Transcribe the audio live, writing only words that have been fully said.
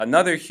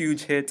another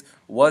huge hit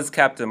was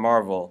Captain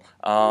Marvel.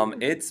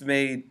 It's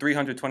made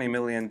 $320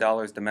 million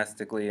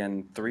domestically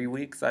in 3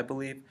 weeks, I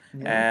believe.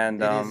 Yeah,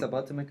 And it is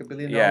about to make $1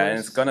 billion. yeah, and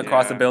it's gonna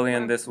cross a Yeah.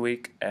 billion Wow. this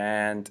week,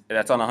 and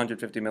that's on a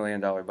 $150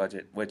 million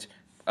budget, which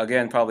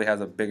again probably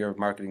has a bigger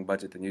marketing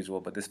budget than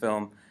usual. But this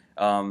film,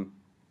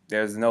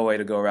 there's no way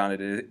to go around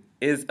it. It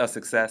is a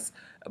success,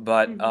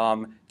 but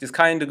just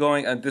kind of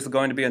going. This is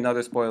going to be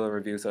another spoiler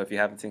review, so if you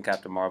haven't seen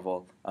Captain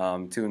Marvel,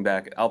 tune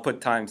back. I'll put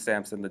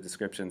timestamps in the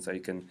description so you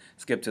can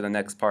skip to the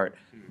next part.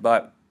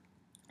 But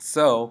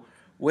so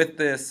with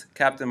this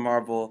Captain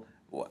Marvel,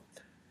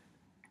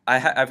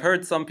 I've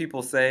heard some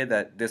people say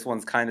that this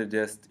one's kind of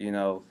just,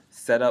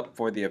 set up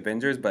for the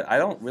Avengers, but I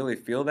don't really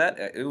feel that.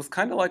 It was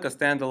kind of like a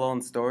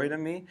standalone story to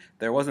me.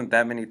 There wasn't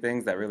that many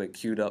things that really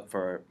queued up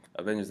for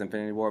Avengers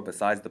Infinity War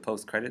besides the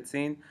post-credit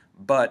scene.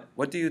 But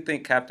what do you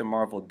think Captain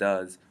Marvel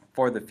does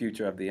for the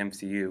future of the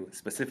MCU,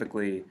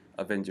 specifically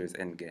Avengers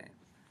Endgame?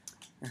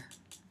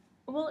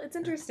 Well, it's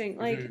interesting.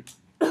 Like,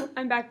 Mm-hmm.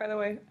 I'm back, by the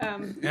way.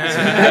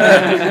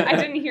 I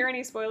didn't hear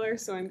any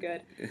spoilers, so I'm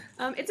good.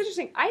 It's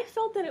interesting. I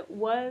felt that it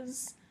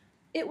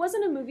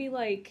wasn't a movie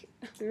like,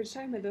 we were just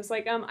talking about this,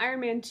 like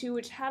Iron Man 2,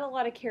 which had a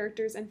lot of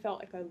characters and felt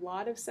like a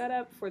lot of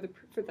setup for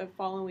the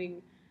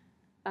following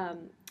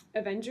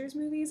Avengers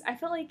movies. I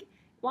felt like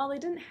while they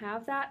didn't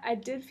have that, I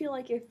did feel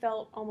like it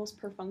felt almost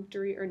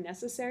perfunctory or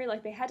necessary.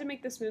 Like they had to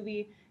make this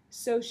movie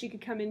so she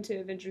could come into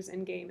Avengers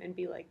Endgame and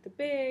be like the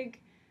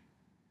big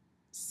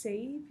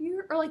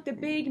savior, or like the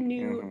big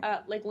new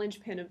like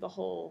linchpin of the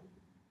whole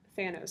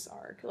Thanos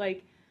arc.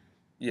 Like,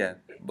 Yeah.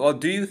 Well,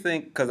 do you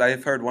think? Because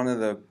I've heard one of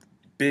the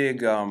big,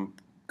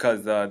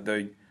 because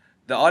the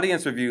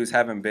audience reviews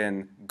haven't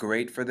been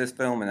great for this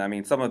film, and I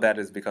mean some of that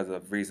is because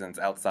of reasons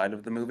outside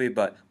of the movie.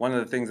 But one of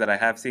the things that I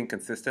have seen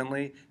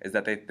consistently is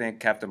that they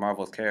think Captain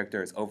Marvel's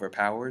character is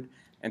overpowered,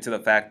 and to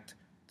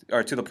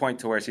the point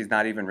to where she's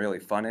not even really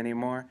fun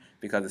anymore,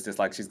 because it's just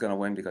like she's gonna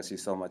win because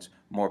she's so much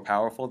more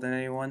powerful than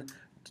anyone.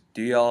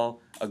 Do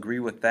y'all agree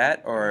with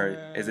that,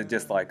 or is it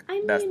just like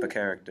that's the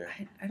character?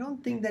 I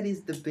don't think that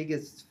is the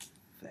biggest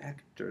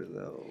factor,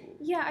 though.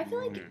 yeah, I feel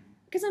like,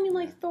 because I mean,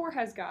 like Thor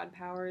has god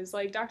powers,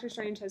 like Doctor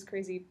Strange has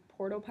crazy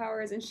portal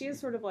powers, and she has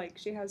sort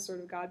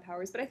of god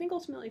powers. But I think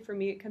ultimately for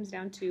me it comes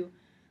down to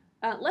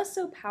less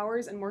so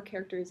powers and more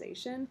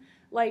characterization.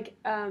 Like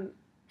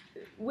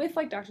with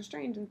like Doctor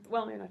Strange, and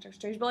well, maybe not Doctor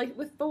Strange, but like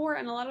with Thor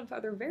and a lot of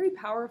other very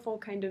powerful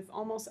kind of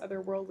almost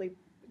otherworldly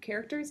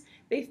characters,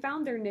 they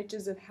found their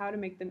niches of how to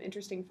make them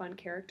interesting, fun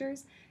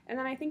characters. And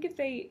then I think if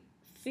they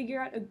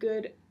figure out a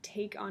good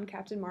take on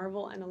Captain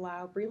Marvel and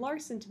allow Brie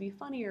Larson to be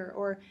funnier,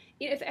 or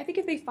I think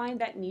if they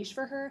find that niche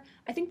for her,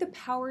 I think the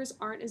powers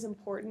aren't as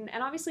important.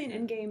 And obviously in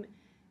Endgame,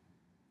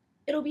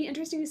 it'll be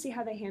interesting to see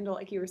how they handle,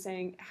 like you were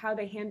saying, how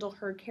they handle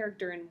her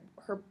character and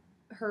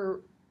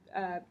her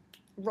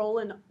role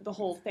in the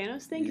whole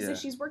Thanos thing. Because if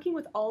she's working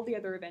with all the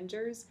other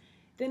Avengers,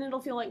 then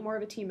it'll feel like more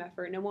of a team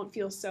effort, and it won't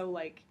feel so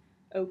like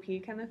OP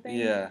kind of thing.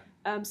 Yeah.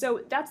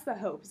 So that's the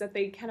hope, is that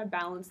they kind of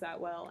balance that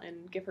well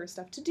and give her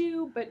stuff to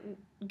do, but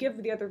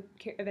give the other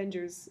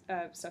Avengers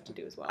stuff to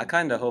do as well. I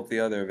kind of hope the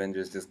other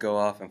Avengers just go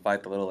off and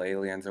fight the little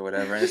aliens or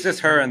whatever, and it's just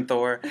her and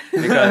Thor,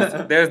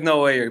 because there's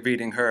no way you're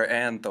beating her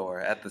and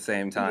Thor at the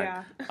same time.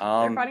 Yeah.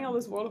 They're fighting all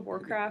those World of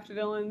Warcraft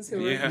villains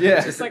who are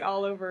Yeah. just like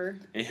all over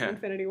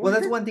Infinity War. Well,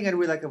 that's one thing I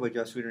really like about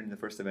Joss Whedon in the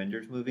first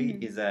Avengers movie,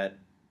 is that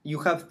you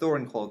have Thor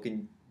and Hulk,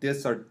 and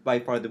these are by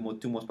far the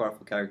two most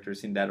powerful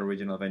characters in that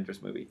original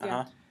Avengers movie.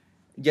 Yeah.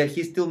 Yet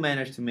he still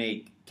managed to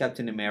make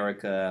Captain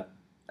America,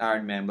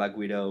 Iron Man, Black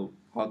Widow,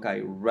 Hawkeye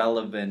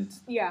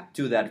relevant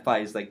to that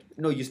fight. It's like,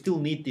 no, you still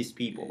need these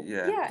people.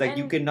 Yeah. Like,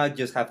 you cannot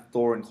just have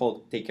Thor and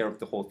Hulk take care of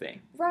the whole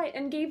thing. Right,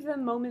 and gave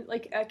them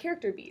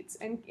character beats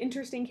and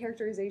interesting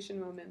characterization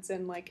moments,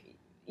 and like,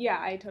 yeah,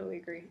 I totally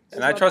agree.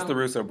 And I trust the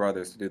Russo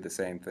brothers to do the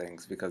same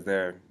things, because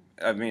they're,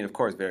 I mean, of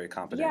course, very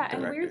competent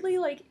and directors. weirdly,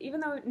 like,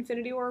 even though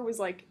Infinity War was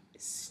like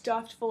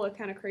stuffed full of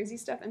kind of crazy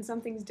stuff and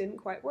some things didn't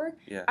quite work,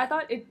 I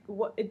thought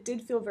it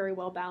did feel very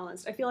well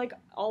balanced. I feel like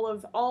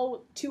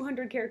all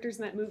 200 characters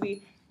in that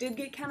movie did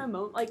get kind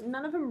of like,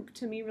 none of them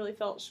to me really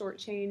felt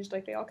shortchanged.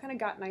 Like, they all kind of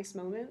got nice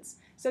moments.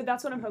 So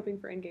that's what I'm hoping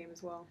for Endgame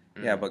as well.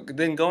 Yeah, but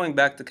then going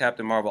back to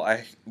Captain Marvel,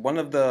 one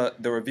of the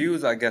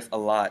reviews, I guess, a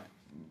lot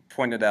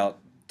pointed out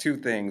two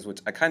things, which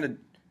I kind of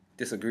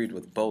disagreed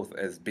with both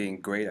as being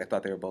great. I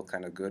thought they were both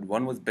kind of good.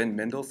 One was Ben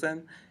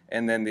Mendelsohn,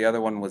 and then the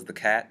other one was the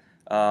cat.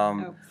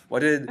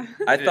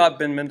 I thought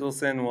Ben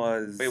Mendelsohn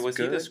was Wait, was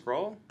good. he the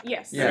Skrull?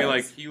 Yes. I mean,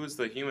 like, he was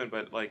the human,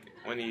 but like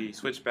when he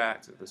switched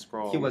back to the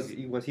Skrull,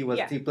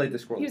 He played the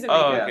Skrull. He was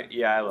okay.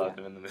 Yeah, I loved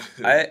him in the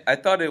movie. I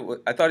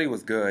thought he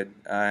was good.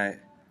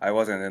 I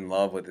wasn't in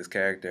love with his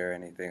character or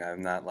anything.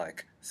 I'm not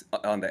like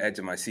on the edge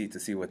of my seat to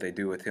see what they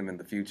do with him in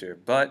the future.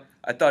 But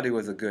I thought he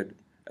was a good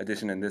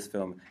addition in this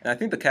film, and I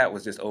think the cat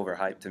was just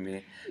overhyped to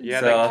me. Yeah,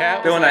 so the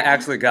cat. Then when I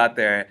actually got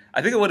there,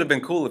 I think it would have been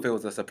cool if it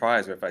was a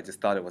surprise, or if I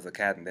just thought it was a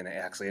cat, and then it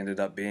actually ended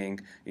up being,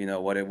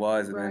 what it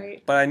was. And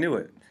then, but I knew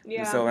it.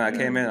 Yeah. And so when I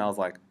came in, I was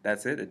like,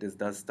 "That's it. It just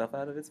does stuff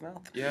out of its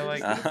mouth." Yeah, like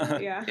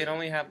yeah. it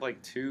only had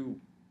like two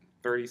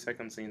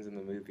 30-second scenes in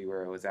the movie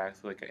where it was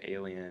actually like an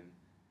alien.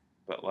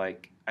 But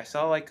like I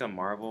saw like a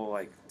Marvel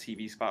like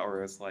TV spot where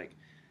it was like,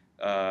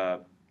 uh,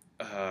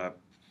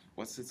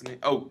 what's its name?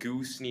 Oh,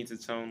 Goose needs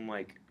its own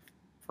like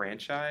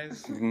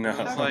franchise. No.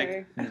 It's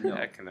like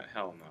Okay. No.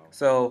 hell no.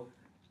 So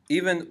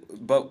even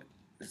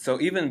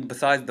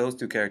besides those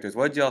two characters,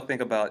 what did y'all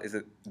think about? Is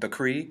it the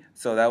Kree?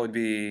 So that would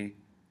be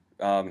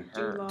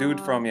Her. dude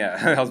from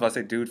I was about to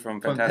say dude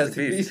from Fantastic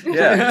Fantastic Beasts. Beasts.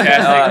 Yeah.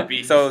 Fantastic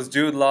Beasts. So it's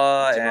Jude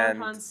Law Jamar and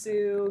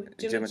Hansu,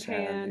 Jimmy Jimmy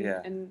Chan, Chan,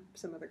 yeah. and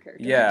some other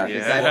characters. Yeah. The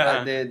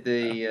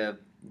Yeah. guy,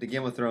 the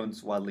Game of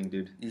Thrones waddling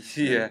dude.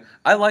 yeah,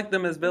 I liked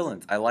them as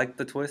villains. I liked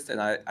the twist,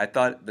 and I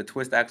thought the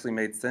twist actually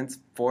made sense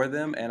for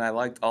them, and I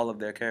liked all of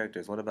their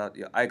characters. What about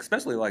you? I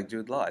especially like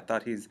Jude Law. I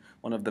thought he's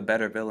one of the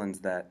better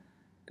villains that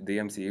the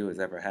MCU has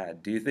ever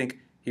had. Do you think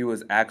he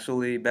was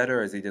actually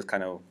better, or is he just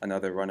kind of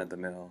another run of the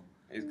mill?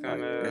 He's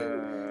kind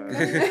of.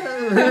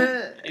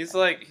 Yeah. He's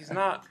like he's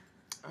not.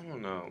 I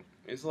don't know.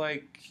 It's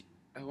like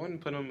I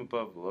wouldn't put him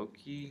above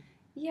Loki.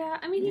 Yeah,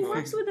 I mean, he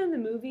works within the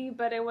movie,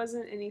 but it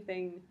wasn't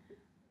anything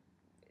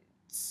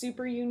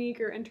super unique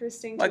or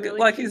interesting to really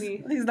Like keep he's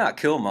me. he's not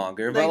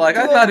Killmonger, but like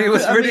I thought he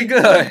was pretty Two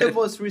of the good.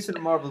 most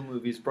recent Marvel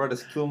movies brought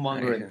us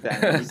Killmonger and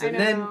Thanos, I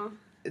and know.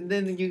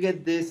 then you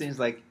get this, and it's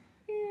like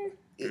Eh.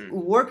 it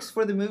works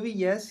for the movie.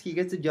 Yes, he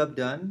gets the job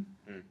done.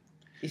 Mm.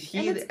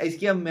 And Is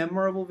he a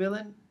memorable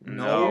villain?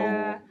 No.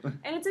 Yeah.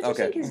 And it's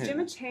interesting Okay. because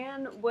Gemma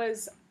Chan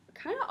was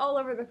kind of all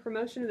over the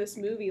promotion of this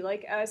movie.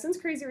 Like, since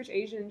Crazy Rich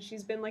Asians,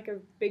 she's been like a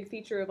big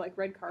feature of like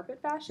red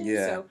carpet fashion.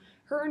 Yeah. So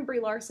her and Brie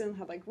Larson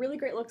had like really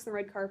great looks on the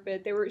red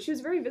carpet. She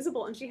was very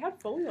visible, and she had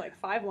fully like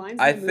 5 lines.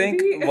 I in the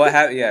think movie. what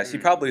happened. Yeah, she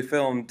probably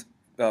filmed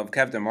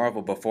Captain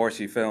Marvel before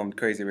she filmed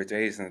Crazy Rich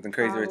Asians, and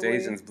Crazy Rich Probably.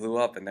 Asians blew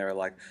up, and they were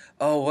like,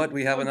 "Oh, what?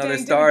 We have Oh, another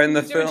dang, star in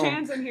the Gemma film,"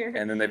 Chan's in here.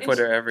 and then they And put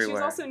her She everywhere.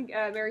 was also in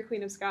Mary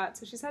Queen of Scots,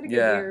 so she's had a good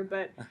Yeah. year.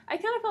 But I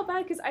kind of felt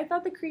bad because I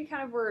thought the Kree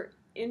kind of were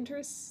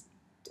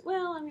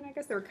Well, I mean, I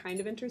guess they were kind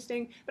of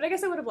interesting, but I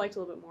guess I would have liked a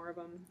little bit more of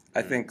them.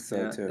 I think so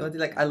Yeah. too. No,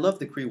 like I love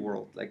the Kree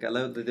world. Like I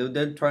love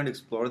they're trying to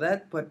explore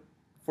that, but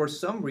for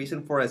some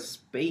reason, for a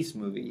space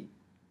movie,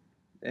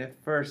 the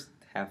first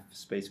half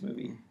space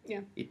movie,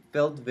 Yeah. it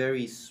felt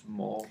very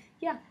small.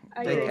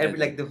 I Like agree.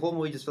 like the whole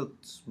movie just felt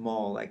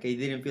small. Like I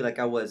didn't feel like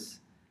I was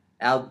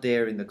out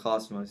there in the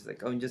cosmos.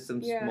 Like I'm just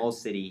some Yeah. small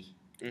city.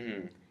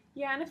 Mm-hmm.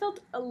 Yeah, and it felt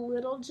a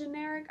little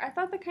generic. I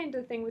thought the kind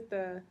of thing with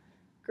the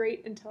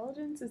great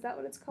intelligence, is that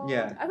what it's called?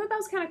 Yeah. I thought that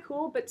was kind of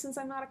cool, but since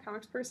I'm not a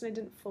comics person, I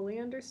didn't fully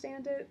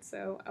understand it,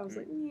 so I was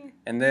like,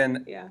 And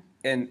then, yeah.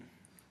 and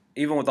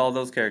even with all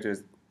those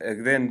characters,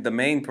 then the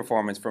main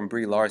performance from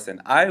Brie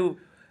Larson,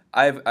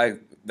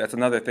 that's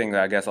another thing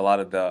that I guess a lot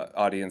of the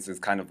audience is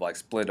kind of like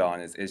split on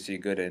is she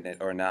good in it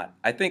or not?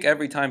 I think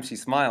every time she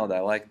smiled,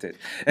 I liked it.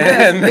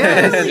 Yes, And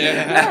yes, then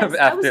Yes, I was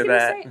after gonna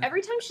that, say,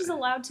 every time she's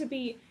allowed to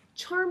be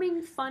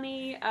charming,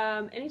 funny,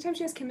 anytime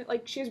she has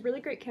she has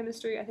really great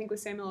chemistry, I think, with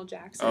Samuel L.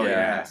 Jackson. Oh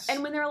Yeah. yes.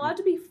 And when they're allowed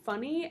to be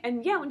funny,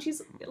 and yeah, when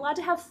she's allowed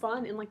to have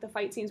fun in like the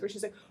fight scenes where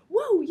she's like,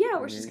 whoa, yeah,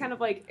 where she's kind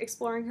of like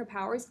exploring her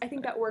powers, I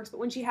think that works. But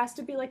when she has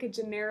to be like a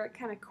generic,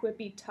 kind of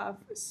quippy, tough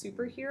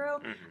superhero,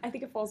 I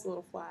think it falls a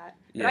little flat.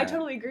 But I Yeah.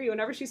 totally agree.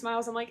 Whenever she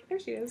smiles, I'm like, there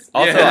she is.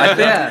 also,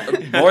 Yeah. I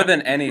think more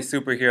than any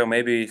superhero,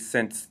 maybe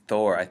since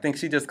Thor, I think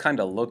she just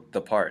kind of looked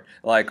the part.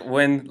 Like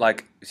when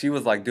she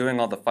was like doing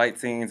all the fight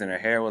scenes and her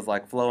hair was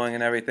like flowing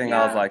and everything,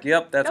 I was Yeah. like,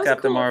 yep, that's That was a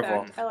Captain cool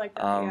Marvel. effect. I like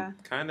that, Um, yeah.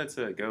 Kind of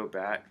to go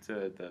back to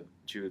the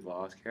Jude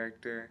Law's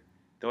character,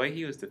 the way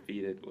he was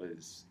defeated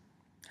was.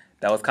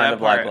 That was kind That of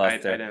part,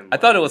 lackluster. I didn't I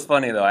thought it like. was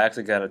funny though. I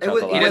actually got a It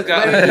was chuckle it out was of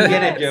got- very it.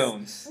 Indiana Yes.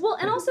 Jones. Well,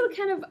 and also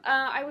kind of,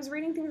 I was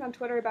reading things on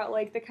Twitter about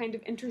like the kind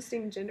of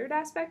interesting gendered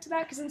aspect to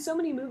that, because in so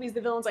many movies the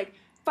villain's like,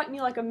 fight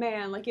me like a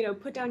man, like,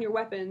 put down your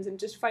weapons and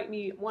just fight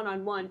me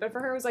one-on-one. But for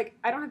her, it was like,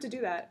 I don't have to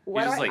do that.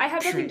 Why do just like, I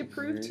have nothing to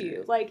prove to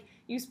you. Like,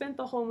 you spent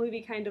the whole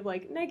movie kind of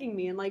like negging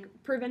me and like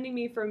preventing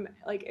me from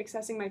like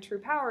accessing my true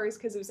powers,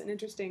 because it was an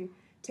interesting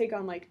take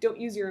on like, don't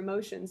use your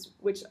emotions,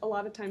 which a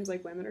lot of times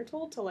like women are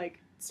told to like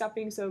stop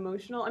being so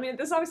emotional. I mean,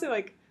 this is obviously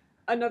like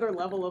another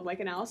level of like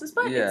analysis,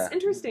 but Yeah. it's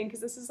interesting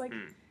because this is like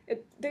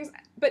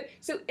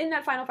so in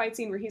that final fight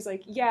scene where he's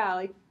like, yeah,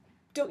 like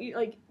don't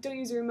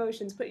use your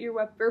emotions, put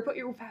your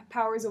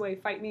powers away,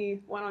 fight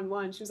me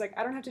one-on-one. She was like,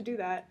 I don't have to do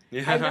that.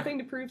 Yeah. I have nothing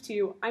to prove to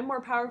you. I'm more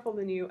powerful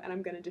than you, and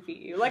I'm gonna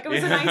defeat you. Like, it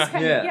was a Yeah. nice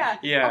kind of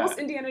Yeah. almost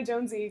Indiana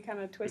Jonesy kind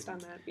of twist on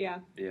that. Yeah.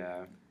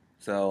 Yeah.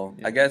 So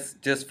Yeah. I guess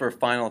just for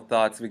final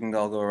thoughts, we can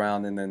all go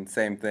around and then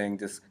same thing,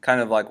 just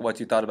kind of like what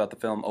you thought about the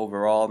film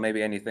overall,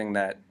 maybe anything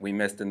that we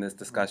missed in this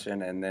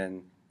discussion, and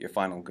then your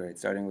final grade.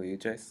 Starting with you,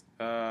 Chase.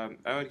 I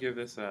would give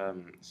this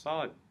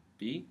solid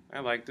B.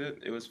 I liked it.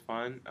 It was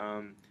fun.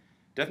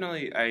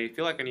 Definitely, I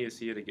feel like I need to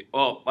see it again.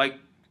 Well, like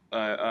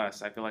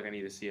us, I feel like I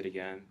need to see it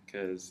again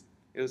because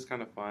it was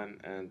kind of fun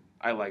and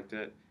I liked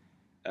it.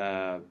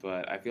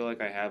 But I feel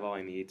like I have all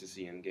I need to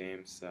see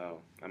Endgame,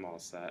 so I'm all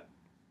set.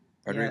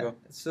 Rodrigo. Yeah,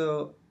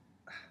 so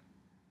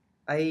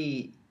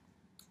I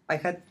I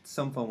had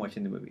some fun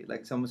watching the movie.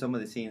 Like some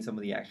of the scenes, some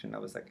of the action. I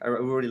was like, I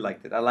really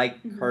liked it. I like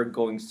her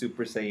going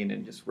Super Saiyan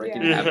and just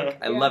wrecking havoc.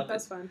 I loved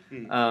that's it.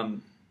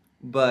 fun.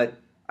 But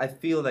I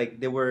feel like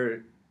they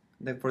were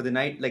like for the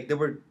night, like they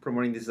were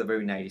promoting this as a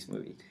very 90s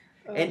movie,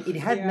 and it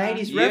had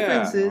 90s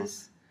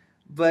references,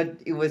 but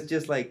it was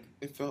just like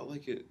It felt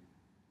like it.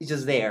 it's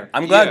just there.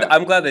 I'm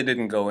glad they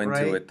didn't go into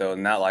Right. it though,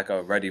 not like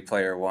a Ready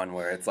Player One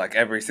where it's like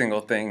every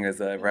single thing is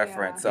a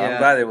reference. So Yeah. I'm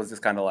glad it was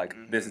just kind of like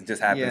this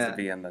just happens Yeah. to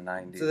be in the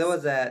 90s. So that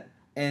was that,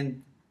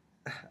 and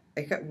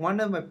one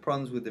of my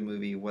problems with the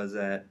movie was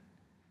that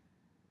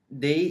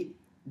they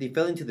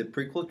fell into the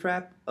prequel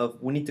trap of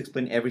we need to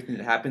explain everything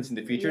that happens in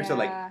the future. So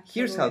like, Yeah,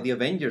 here's how totally. the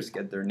Avengers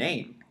get their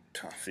name.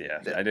 Yeah,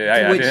 That-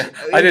 I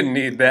which- didn't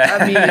need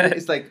that. I mean,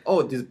 it's like,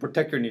 oh, this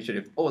Protector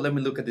Initiative. Oh, let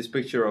me look at this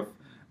picture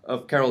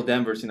of Carol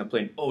Danvers in a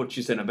plane. Oh,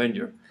 she's an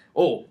Avenger.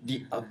 Oh,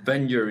 the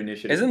Avenger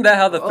Initiative. Isn't that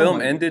how the Oh film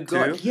my ended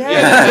God. too? Yeah,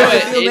 Yeah, that's how the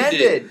it film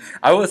ended. ended.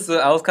 I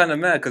was kind of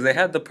mad because they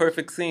had the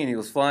perfect scene. He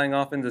was flying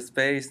off into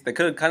space. They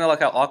could have kind of like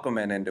how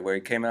Aquaman ended, where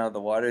he came out of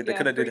the water. They Yeah,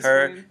 could have did freeze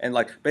her frame. and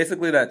like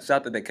basically that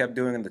shot that they kept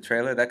doing in the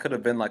trailer. That could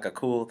have been like a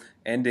cool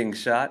ending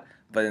shot,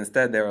 but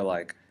instead they were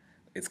like,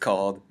 "It's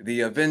called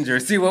The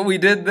Avengers." See what we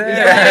did there?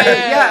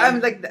 Yeah, I'm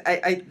like,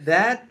 I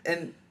that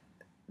and.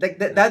 Like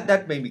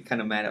that made me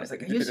kind of mad. I was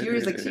like, "Are you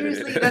serious? Like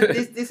seriously?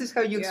 This is how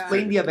you Yeah.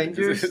 explain the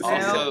Avengers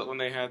now?" Also, when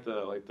they had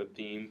the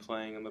theme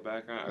playing in the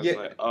background, I was Yeah.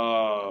 like,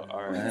 oh,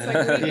 all It's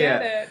right. like, we Yeah.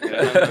 get it.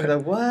 Yeah. I was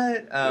like,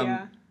 "What?"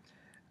 Yeah.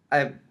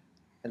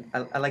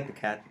 I like the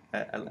cat.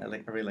 I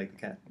really like the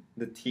cat.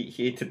 He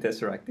ate the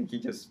Tesseract. I think he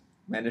just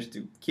managed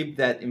to keep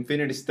that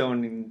Infinity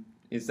Stone in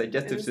his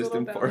digestive his little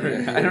system for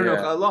belly. I don't know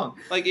Yeah. how long.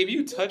 Like, if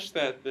you touch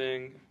that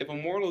thing, if a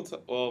mortal,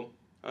 well,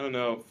 I don't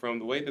know, from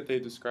the way that they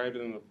described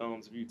it in the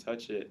films, if you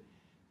touch it,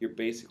 you're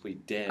basically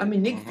dead. I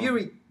mean, Nick Mhm.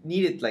 Fury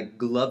needed like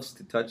gloves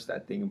to touch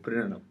that thing and put it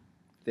on a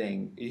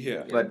thing,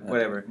 yeah. but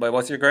whatever. But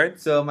what's your grade?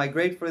 So my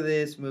grade for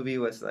this movie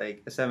was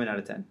like a 7 out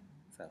of 10.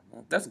 So,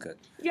 that's good.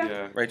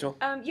 Yeah. Rachel?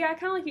 Yeah,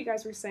 kind of like you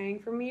guys were saying.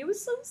 For me, it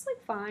was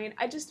like fine.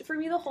 For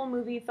me, the whole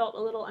movie felt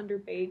a little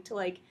underbaked.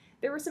 Like,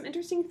 there were some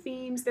interesting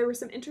themes. There were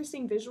some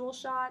interesting visual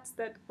shots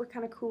that were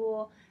kind of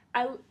cool.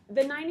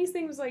 The 90s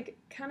thing was like,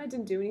 kind of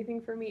didn't do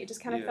anything for me. It just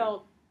kind of Yeah.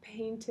 felt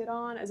painted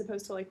on as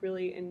opposed to like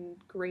really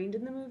ingrained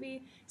in the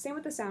movie. Same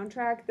with the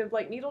soundtrack. The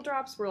like needle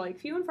drops were like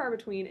few and far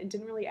between and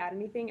didn't really add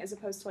anything as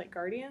opposed to like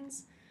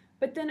Guardians.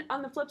 But then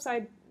on the flip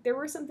side, there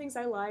were some things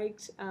I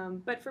liked,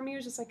 but for me it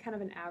was just like kind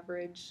of an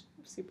average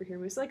superhero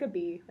movie. So like a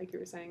B, like you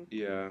were saying.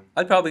 Yeah.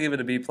 I'd probably give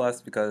it a B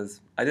plus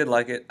because I did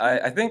like it.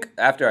 I think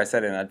after I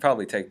said it, and I'd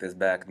probably take this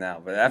back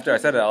now, but after I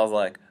said it, I was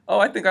like, oh,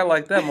 I think I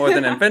like that more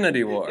than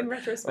Infinity War. In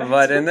retrospect.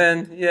 And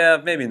then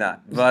maybe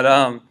not.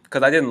 But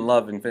because I didn't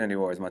love Infinity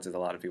War as much as a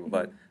lot of people,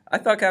 but I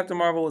thought Captain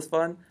Marvel was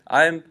fun.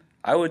 I'm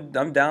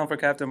down for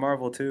Captain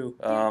Marvel too.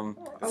 I'll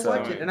So-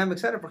 watch it, and I'm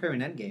excited for her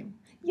in Endgame.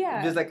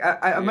 Yeah. Just like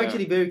I'm Yeah.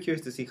 actually very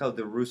curious to see how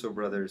the Russo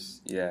brothers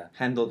Yeah.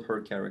 handled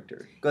her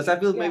character, because I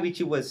feel Yeah. maybe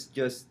she was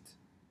just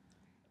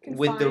with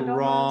the Confined almost.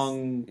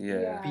 wrong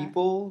Yeah.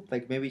 people.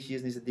 Like maybe she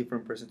just needs a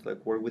different person to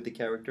like work with the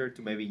character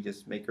to maybe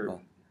just make her.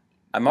 Oh.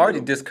 I'm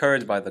already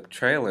discouraged by the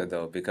trailer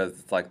though because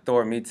it's like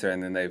Thor meets her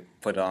and then they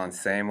put on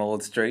same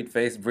old straight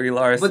faced Brie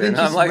Larson. But then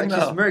I'm like, she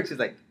no. smirks. She's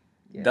like,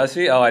 yeah. Does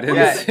she? Oh, I didn't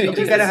Yeah, see. she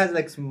kind of has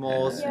like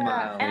small Yeah. Yeah,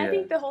 smile. and I Yeah.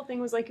 think the whole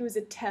thing was like it was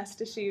a test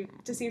to see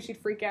if she'd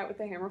freak out with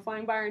the hammer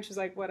flying by her, and she's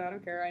like, "What? I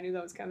don't care. I knew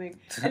that was coming."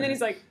 And then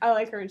he's like, "I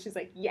like her," and she's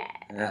like, "Yeah."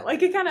 Yeah.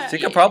 Like it kind of. She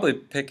could probably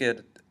pick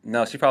it.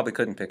 No, she probably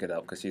couldn't pick it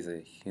up because she's a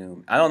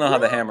human. I don't know how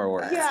the hammer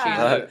works.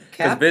 Yeah.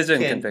 Because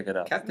Vision can pick it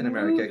up. Captain Move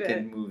America it.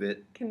 can move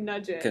it. can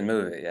nudge it. Can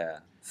move it, yeah.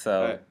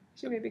 So,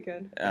 She may be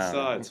good. I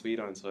saw a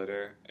tweet on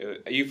Twitter.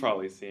 You've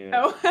probably seen it.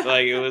 Oh.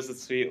 Like, it was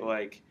a tweet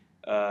like,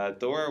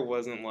 Thor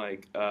wasn't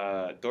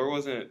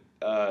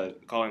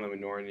calling them a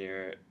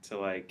Nornir to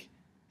like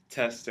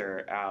test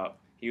her out.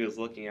 He was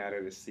looking at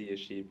her to see if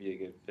she'd be a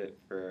good fit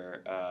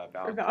for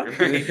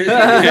Valkyrie.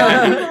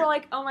 Yeah, people were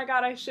like, "Oh my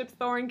god, I ship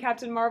Thor and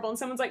Captain Marvel," and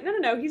someone's like,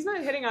 "No, he's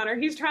not hitting on her.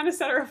 He's trying to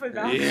set her up with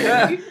Valkyrie."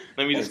 Yeah.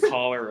 Let me just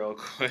call her real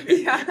quick.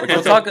 Yeah. which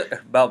we'll talk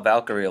about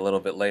Valkyrie a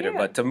little bit later. Yeah.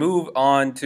 But to move on to